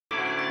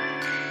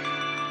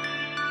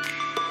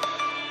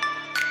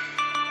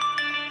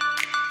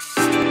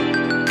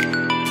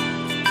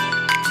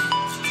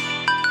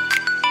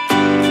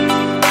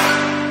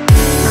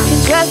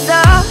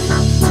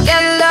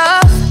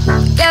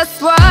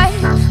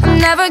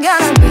never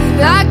gonna be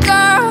that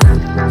girl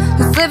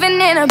who's living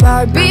in a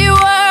Barbie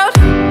world.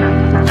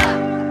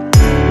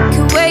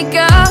 Could wake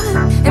up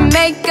and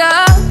make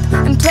up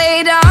and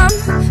play dumb,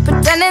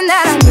 pretending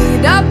that I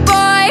need a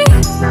boy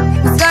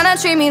who's gonna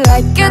treat me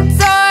like a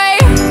toy.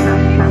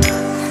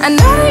 I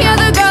know the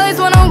other girlies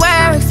wanna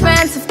wear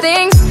expensive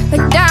things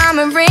like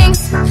diamond rings,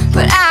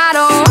 but I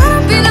don't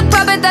wanna be the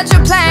puppet that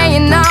you're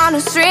playing on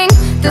a string.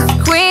 This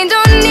queen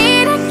don't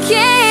need a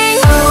king.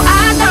 Oh,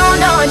 I don't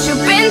know what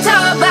you've been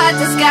told, but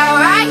this guy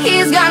right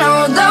here's gonna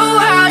rule the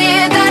world.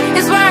 Yeah, that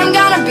is where I'm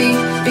gonna be,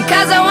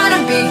 because I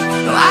wanna be.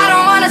 No, I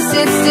don't wanna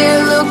sit still,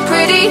 look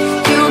pretty.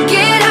 You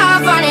get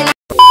off on it.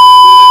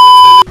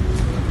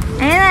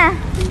 Ayan na.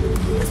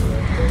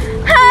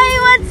 Hi,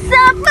 what's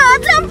up,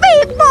 mga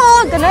people?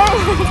 Ganun.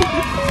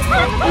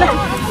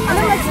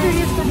 Anong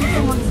experience ko dito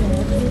mag-set?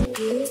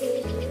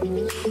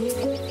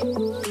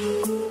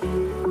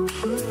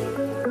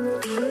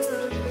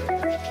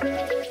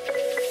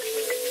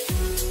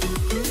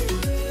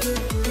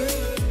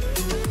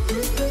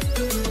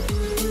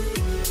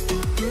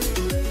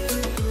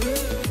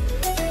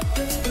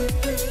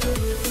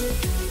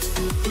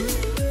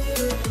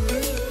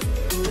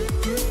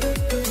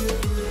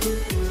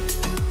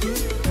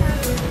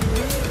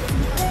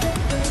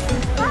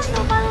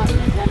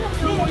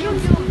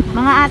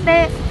 Mga ate,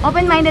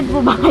 open-minded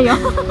po ba kayo?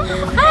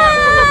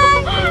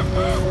 Hi!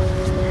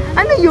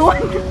 Ano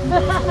yun?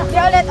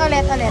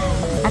 Ulit.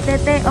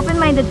 Ate,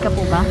 open-minded ka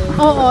po ba?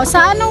 Oo,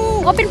 sa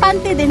anong open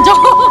panty din,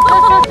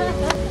 joke.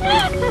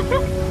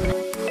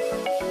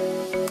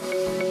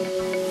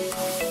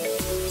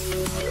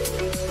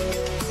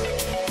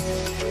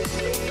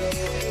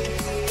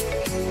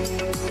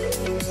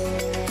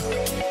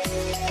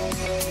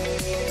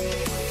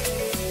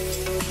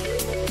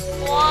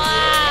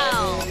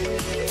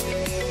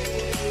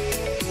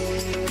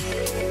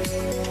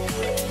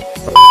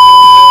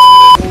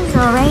 So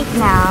right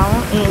now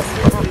is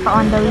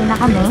pa-on the way na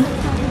kami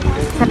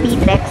sa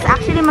PTEX.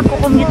 Actually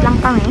magko-commute lang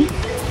kami.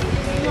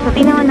 So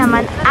tingnan mo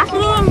naman.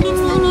 Actually hindi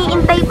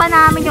iniintay pa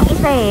namin yung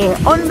isa eh.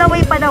 On the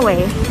way pa daw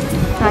eh.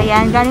 So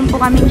ayan, galing po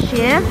kaming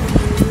shift.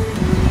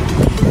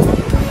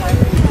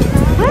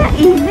 Wala,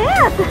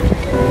 init!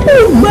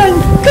 Oh my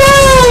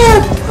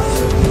God!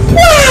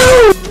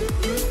 Wow!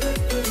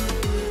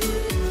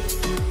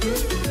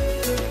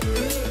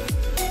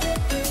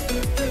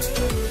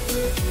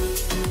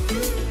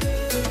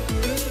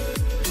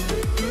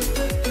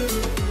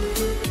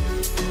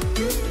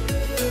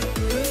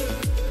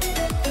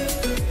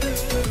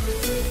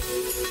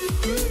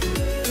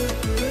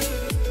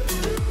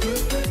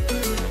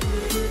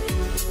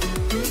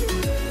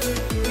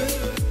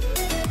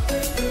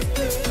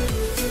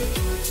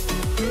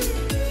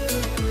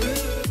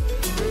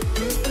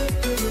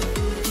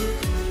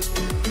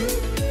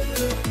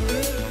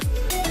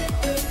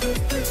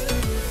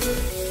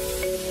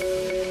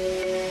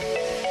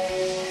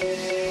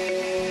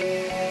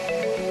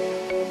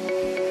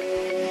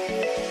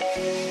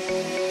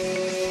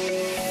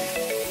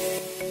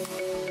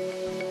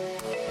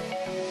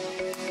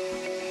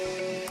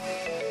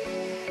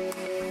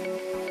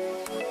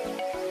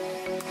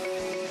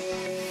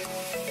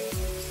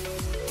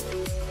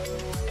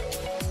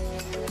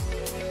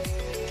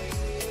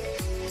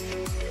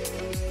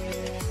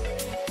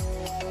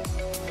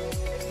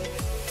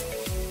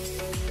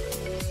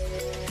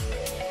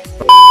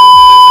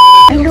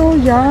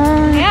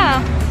 Loyal. Yeah.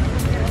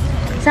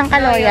 Isang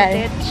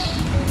ka-loyal.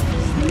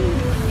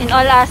 In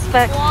all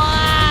aspects.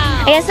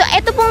 Wow. Ayan, so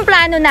ito pong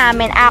plano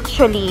namin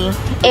actually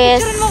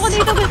is... Picture mo ko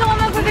dito. Gusto ko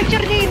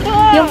magpapicture dito.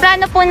 Yung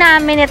plano po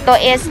namin ito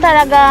is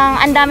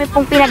talagang ang dami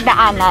pong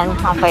pinagdaanan.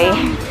 Okay?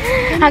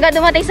 Hanggang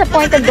dumating sa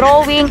point of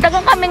drawing.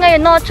 Talagang kami ngayon,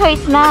 no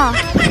choice na.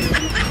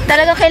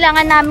 Talagang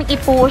kailangan namin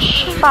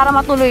i-push para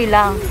matuloy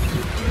lang.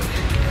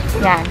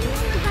 Yan.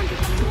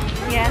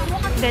 Yes.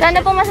 So,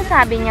 ano pong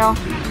masasabi nyo?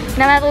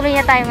 Na natuloy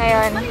niya tayo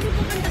ngayon.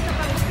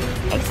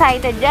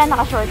 Excited dyan,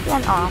 naka-short yan.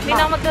 Oh, Hindi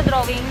na ako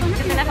magdodrawing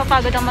kasi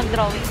napapagod ang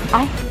mag-drawing.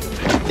 ay.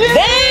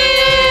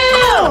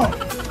 Damn!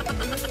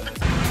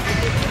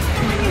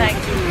 Like,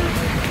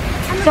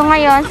 So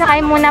ngayon, sakay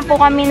muna po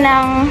kami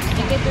ng...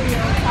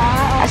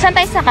 saan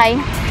tayo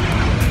sakay?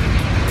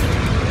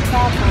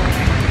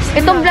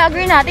 Itong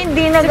vlogger natin,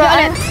 di nag...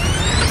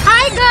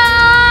 Hi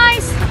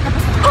guys!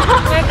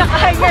 may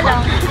kakahay niya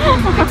lang.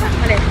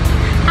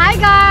 Hi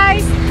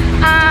guys!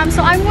 So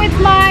I'm with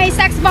my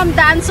sex bomb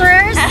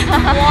dancers.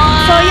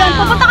 Wow! So yun,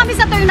 pupunta kami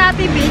sa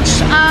Ternate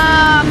Beach.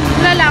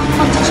 Wala lang,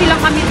 mag-chill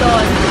lang kami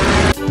doon.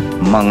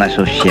 Mga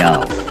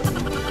sosyal.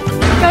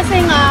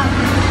 Kasi nga,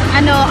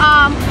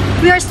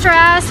 we are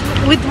stressed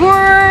with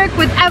work,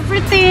 with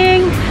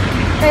everything.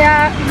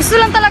 Kaya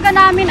gusto lang talaga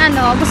namin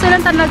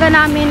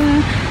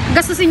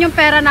gastusin yung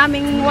pera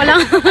namin walang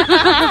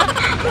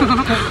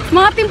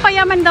mga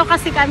timpayaman daw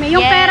kasi kami.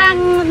 Yung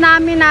perang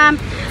namin na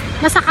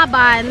nasa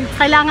kaban,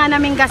 kailangan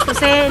namin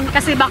gastusin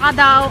kasi baka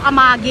daw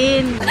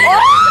amagin.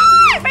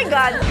 Oh my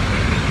God!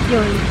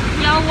 Yun.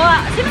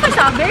 Yawa! Sino ba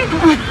sabi?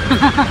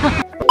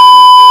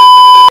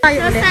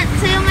 So,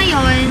 sa'yo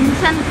ngayon,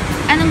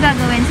 anong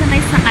gagawin? Saan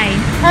tayo sakay?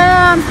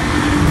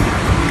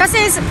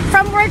 Kasi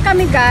from work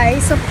kami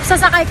guys, so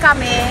sasakay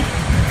kami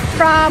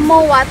from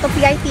MOA to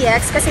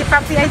PITX. Kasi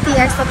from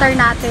PITX to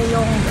Ternate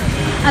yung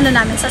ano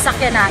namin,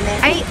 sasakyan namin.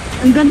 Ay,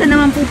 ang ganda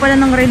naman po pala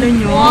ng relo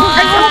nyo. Wow.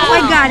 Ay, saan po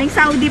kayo galing?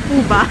 Saudi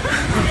po ba?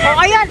 O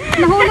ayan,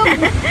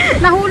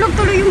 nahulog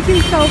tuloy yung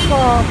kisaw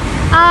ko.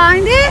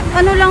 Hindi,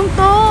 ano lang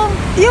to.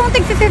 Yung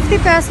tig 50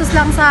 pesos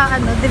lang sa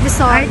ano,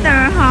 Divisoria. Ay,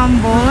 tara,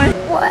 humble.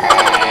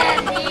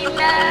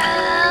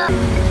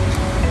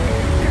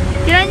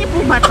 Kilala niyo po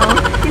ba to?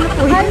 Sino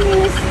po Hi,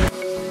 yun? miss.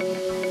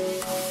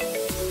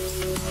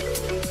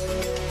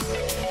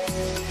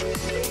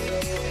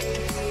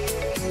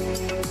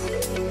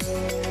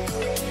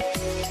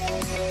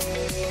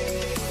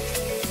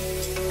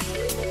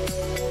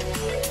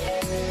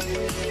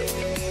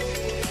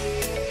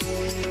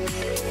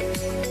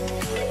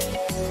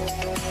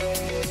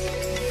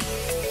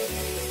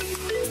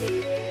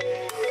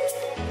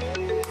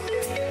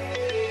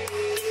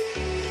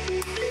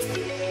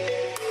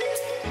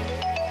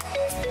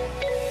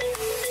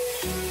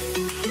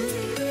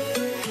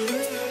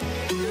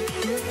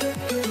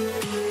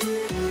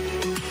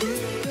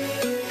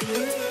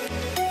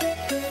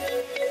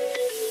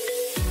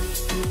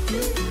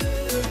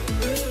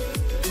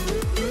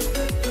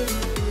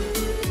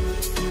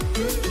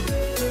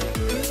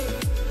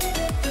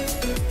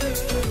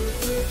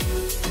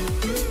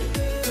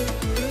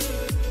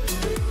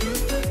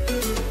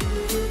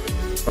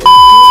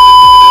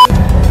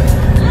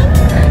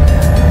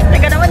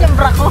 Teka naman yung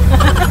bra ko.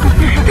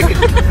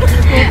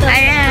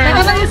 Ayan.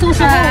 Teka ba yung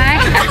susunod?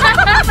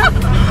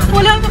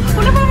 Wala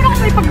pa naman ako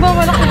may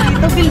pagbawala ko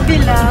dito.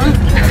 Bilbil lang.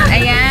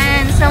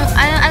 Ayan. So,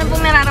 ano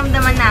pong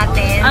nararamdaman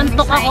natin?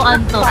 Antok ako,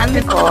 antok.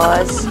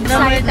 Because,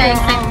 Excited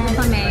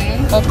kami.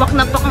 opak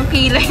na pak ang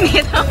kilay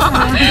nito.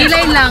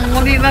 Kilay lang,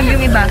 wag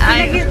yung iba.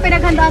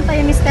 Pinaghandaan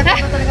tayo ni Steph.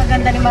 Ako talaga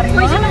ganda ni Mario.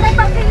 Uy, sino may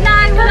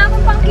pangkilay? Wala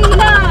akong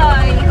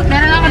pangkilay.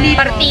 Meron ako dito.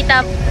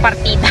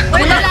 Partida.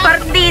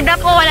 Partida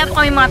po. Wala po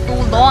kami mga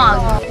tulog.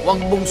 Huwag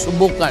mong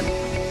subukan.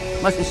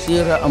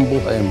 Masisira ang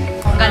buhay mo.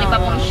 Galing pa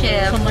pong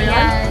chef.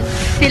 Yan.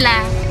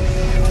 Sila.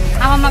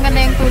 Ako maganda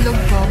yung tulog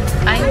ko.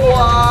 Ay,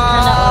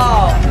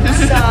 wow!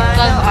 12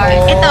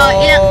 hours. Ito,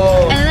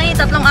 ano na yung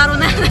 3 araw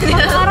na.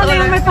 Araw na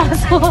yung may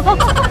paso.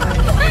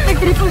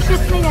 Nag-triple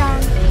shift na yan.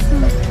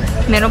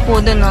 Meron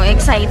po doon, no?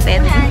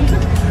 Excited.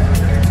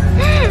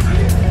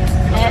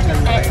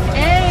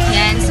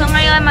 Yan. So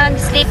ngayon,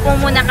 mag-sleep po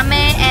muna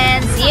kami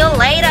and see you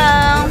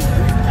later!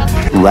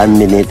 1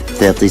 minute,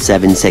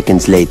 37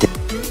 seconds later.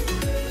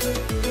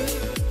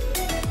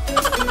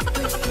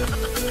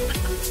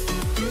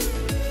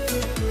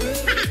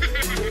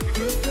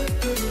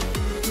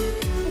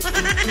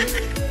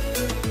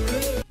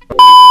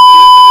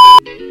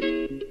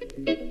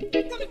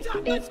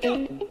 Let's go.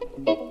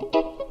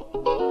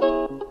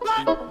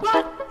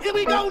 But, here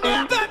we go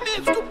now.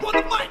 Batman scoop on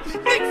the mic,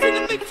 mixing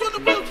the mix on the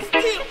wheels of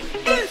steel.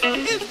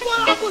 This is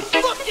what I was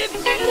fucking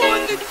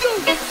born to do.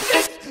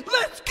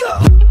 Let's go.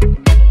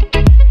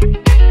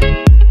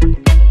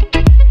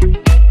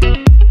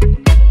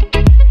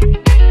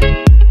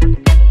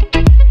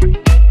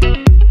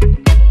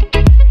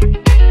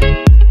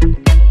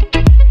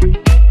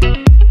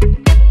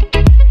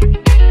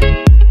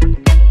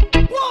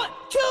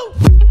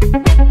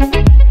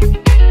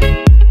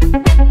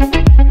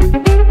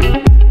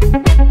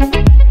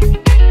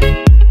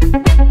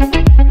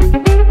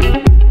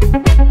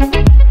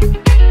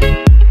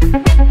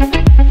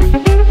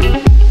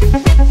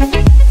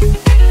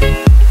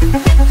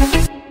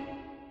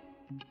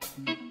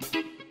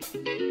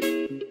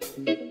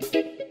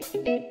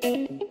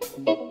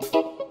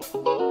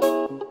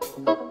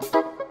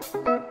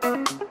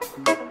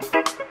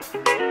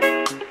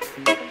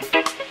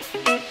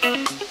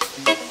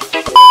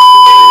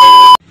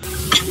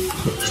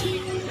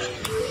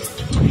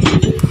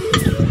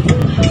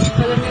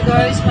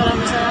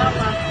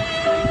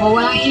 O,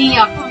 walang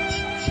iiyak.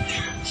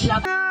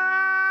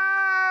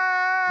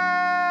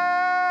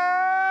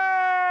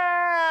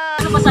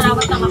 Ano,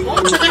 pasalamat lang ako?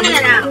 Saka na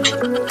lang.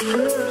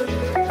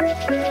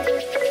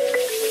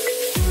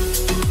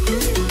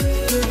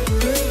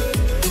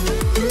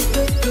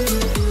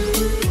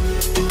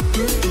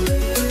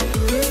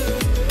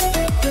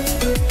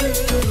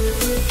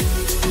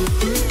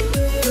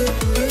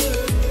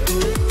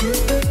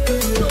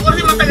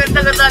 Kasi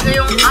matagal-tagal talaga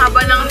yung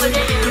haba ng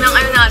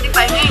ano natin,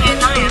 pahingin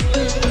lang eh.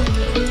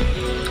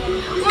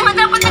 Kung nga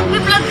dapat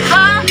nag-vlog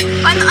ka,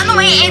 ano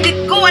may edit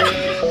ko? Wala.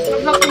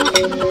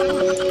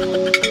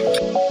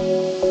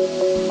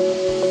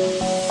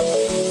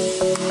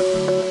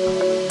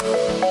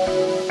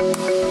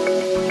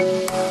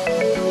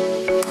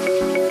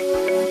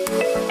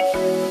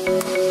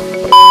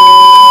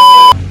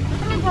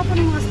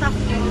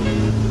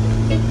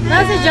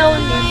 Nasa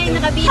Jolie.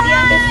 Naka-video.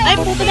 Ay,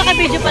 puto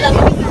naka-video pala.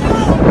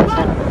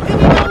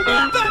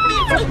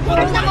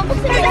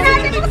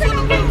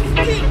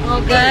 Oh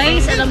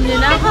guys, alam niyo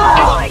na.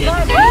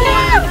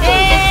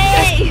 Hey!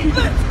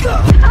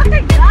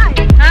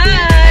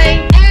 Hi!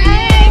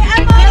 Hey!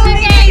 Ano?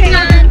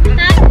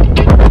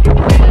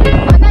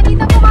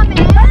 Nandito po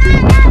kami.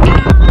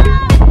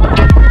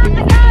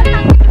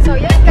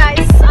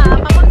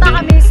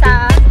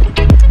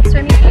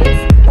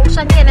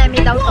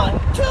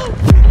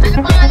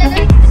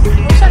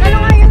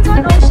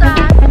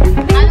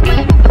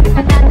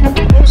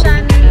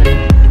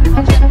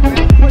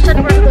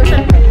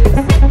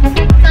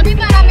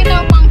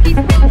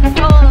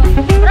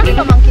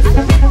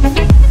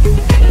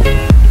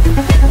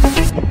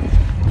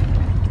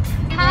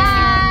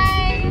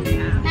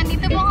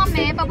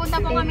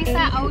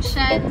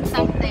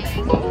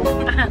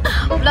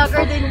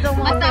 vlogger din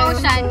itong mga Basta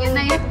ocean, yun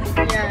na yun.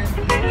 Yan.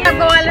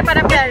 Nagwawala pa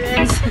ng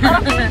parents.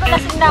 Parang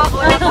lasing na ako.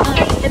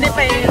 Hindi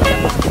pa yun.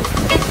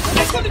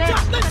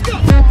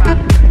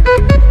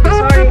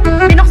 Sorry.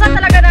 Binuksan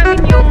talaga namin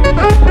yung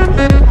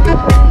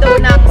window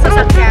ng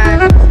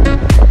sasakyan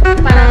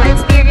para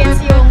ma-experience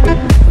yung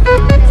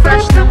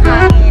fresh ng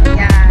hangin.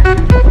 Yan.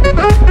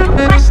 Yung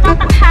fresh ng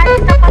tanghali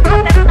sa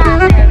pagsaset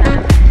natin.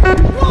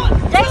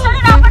 Jason,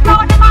 dapat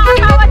ako ng mga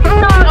asawa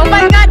dito. Oh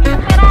my God!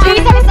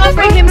 Jason is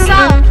offering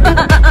himself!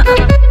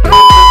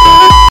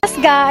 Yes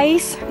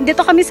guys,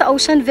 dito kami sa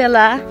Ocean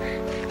Villa.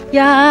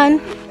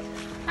 Yan.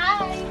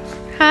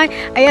 Hi!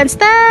 Ayan,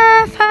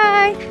 Steph!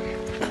 Hi!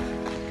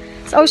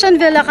 Sa Ocean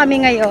Villa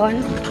kami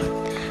ngayon.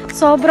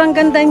 Sobrang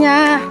ganda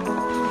niya.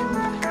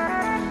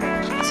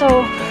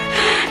 So,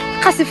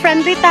 kasi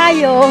friendly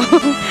tayo.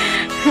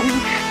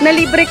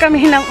 Nalibre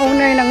kami ng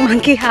owner ng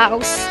monkey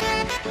house.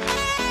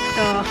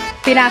 So,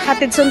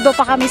 pinakatid sundo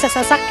pa kami sa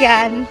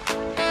sasakyan.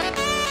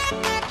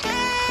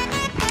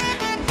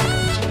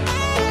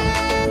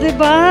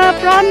 Diba?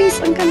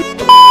 Promise, ang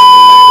ganda.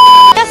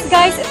 Yes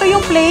guys, ito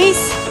yung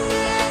place.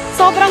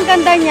 Sobrang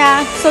ganda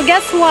niya. So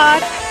guess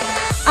what?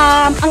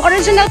 Ang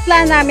original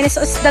plan namin is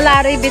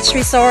Dalaroy Beach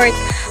Resort.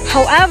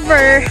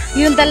 However,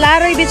 yung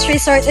Dalaroy Beach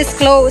Resort is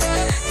closed.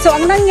 So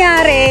ang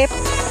nangyari,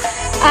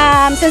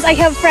 since I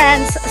have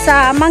friends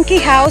sa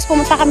Monkey House,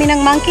 pumunta kami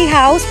ng Monkey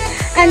House.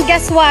 And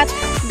guess what?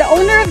 The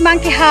owner of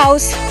Monkey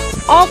House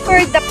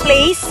offered the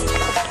place.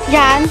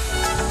 Yan.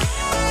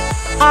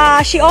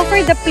 She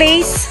offered the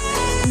place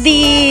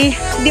the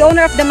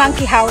owner of the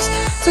Monkey House.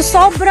 So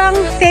sobrang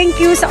thank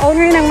you sa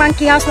owner ng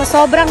Monkey House na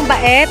sobrang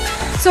bait.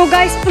 So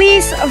guys,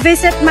 please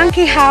visit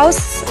Monkey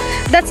House.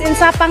 That's in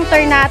Sapang,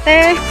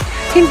 Ternate.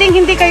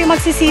 Hindi kayo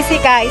magsisisi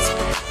guys.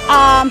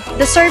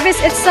 The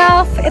service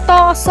itself,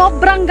 ito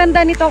sobrang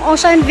ganda nitong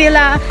Ocean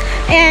Villa.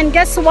 And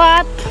guess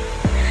what?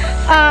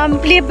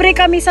 Libre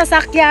kami sa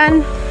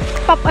sakyan.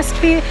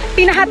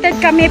 Pinahatid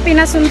kami,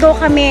 pinasundo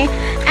kami.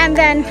 And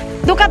then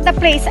look at the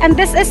place. And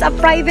this is a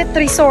private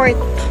resort.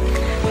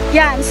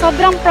 Yan,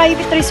 sobrang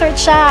private resort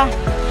siya.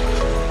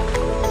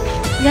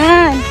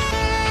 Yan.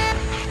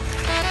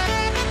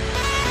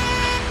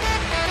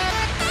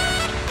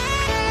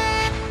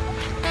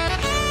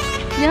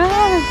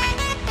 Yan.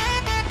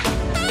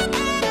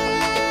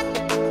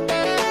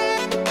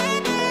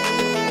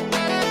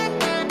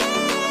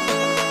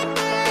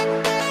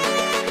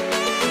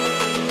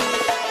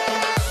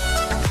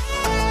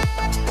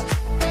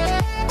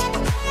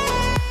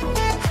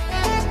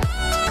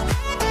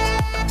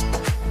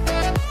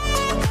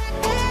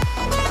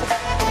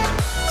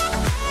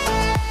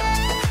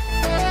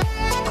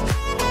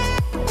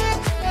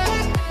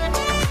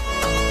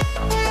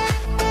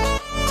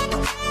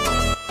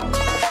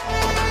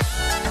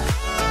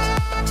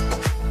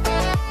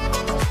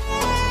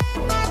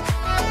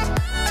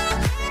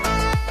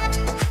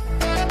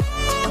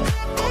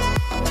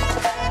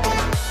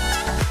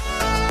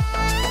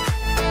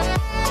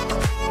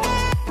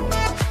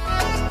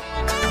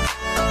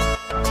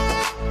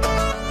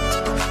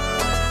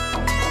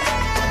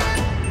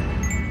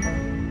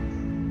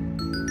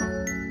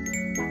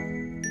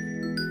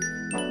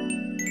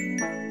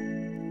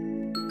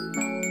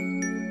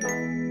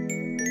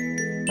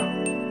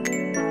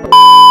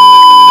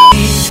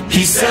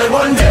 He said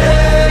one day